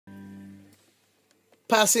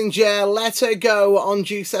Passenger, Let Her Go on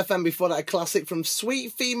Juice FM. Before that, classic from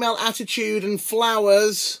Sweet Female Attitude and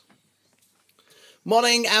Flowers.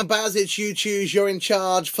 Morning, and Baz, it's you choose, you're in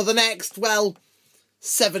charge for the next, well,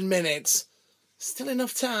 7 minutes. Still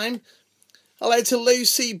enough time. Hello to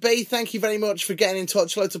Lucy B, thank you very much for getting in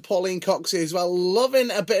touch. Hello to Pauline Coxey as well.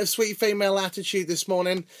 Loving a bit of Sweet Female Attitude this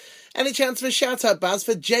morning. Any chance of a shout out, Baz,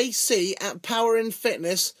 for JC at Power and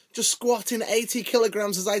Fitness, just squatting 80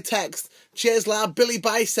 kilograms as I text. Cheers, lad. Billy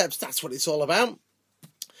Biceps, that's what it's all about.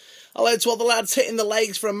 Hello to all the lads hitting the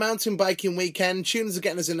lakes for a mountain biking weekend. Tuners are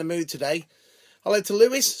getting us in the mood today. Hello to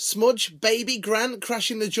Lewis, Smudge, Baby, Grant,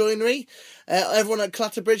 crashing the joinery. Everyone at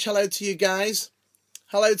Clatterbridge, hello to you guys.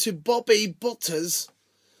 Hello to Bobby Butters,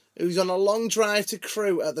 who's on a long drive to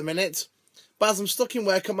Crewe at the minute. Baz, I'm stuck in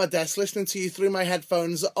work at my desk, listening to you through my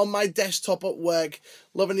headphones on my desktop at work.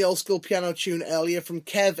 Loving the old school piano tune earlier from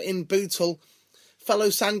Kev in Bootle. Fellow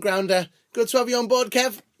Sandgrounder, good to have you on board,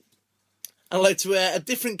 Kev. Hello to a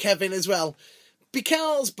different Kevin as well.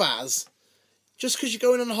 Because, Baz, just because you're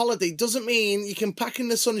going on holiday doesn't mean you can pack in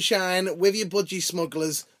the sunshine with your budgie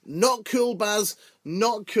smugglers. Not cool, Baz.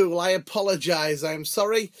 Not cool. I apologise. I'm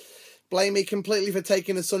sorry. Blame me completely for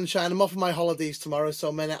taking the sunshine. I'm off on my holidays tomorrow, so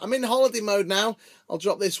I'm in holiday mode now. I'll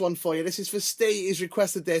drop this one for you. This is for Steve. He's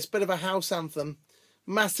requested this. Bit of a house anthem.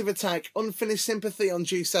 Massive Attack. Unfinished Sympathy on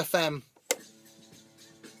Juice FM.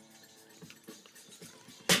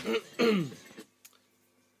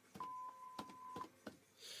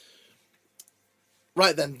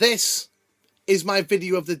 Right then, this is my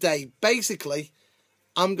video of the day. Basically,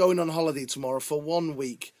 I'm going on holiday tomorrow for 1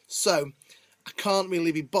 week, so I can't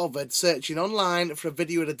really be bothered searching online for a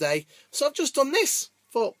video of the day. So I've just done this.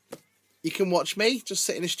 Thought you can watch me just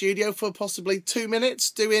sit in the studio for possibly 2 minutes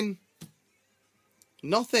doing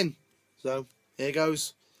nothing. So here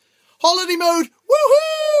goes. Holiday mode!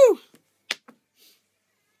 Woohoo!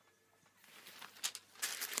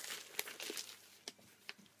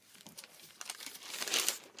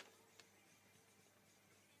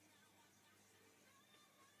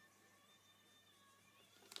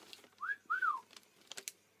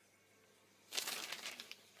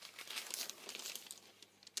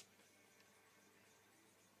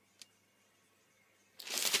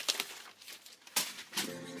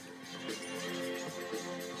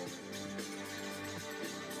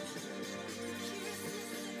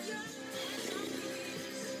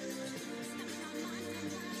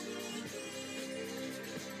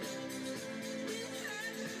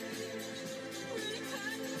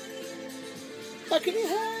 What can you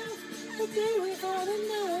have to do with all the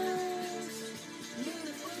noise?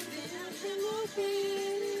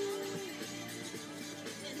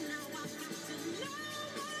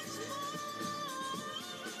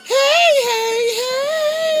 Hey, hey,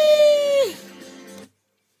 hey!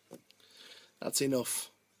 That's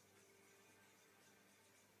enough.